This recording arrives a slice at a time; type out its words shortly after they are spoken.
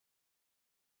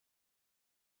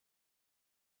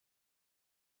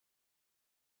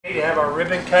To have our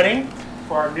ribbon cutting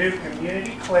for our new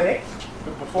community clinic.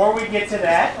 But before we get to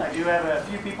that, I do have a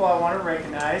few people I want to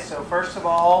recognize. So first of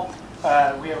all,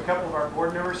 we have a couple of our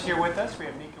board members here with us. We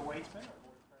have Nika Waitsman, our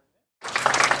board president.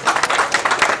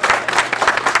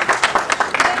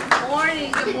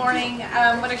 Good morning.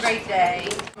 What a great day.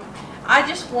 I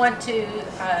just want to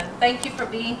thank you for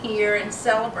being here and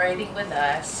celebrating with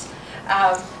us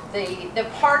the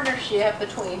partnership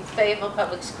between Fayetteville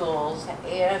Public Schools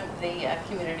and the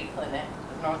Community Clinic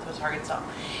of Northwest Arkansas.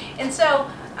 And so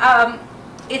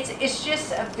it's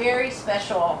just a very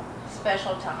special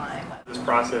time. This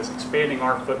process, expanding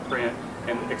our footprint,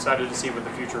 and excited to see what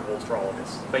the future holds for all of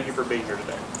us. Thank you for being here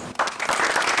today.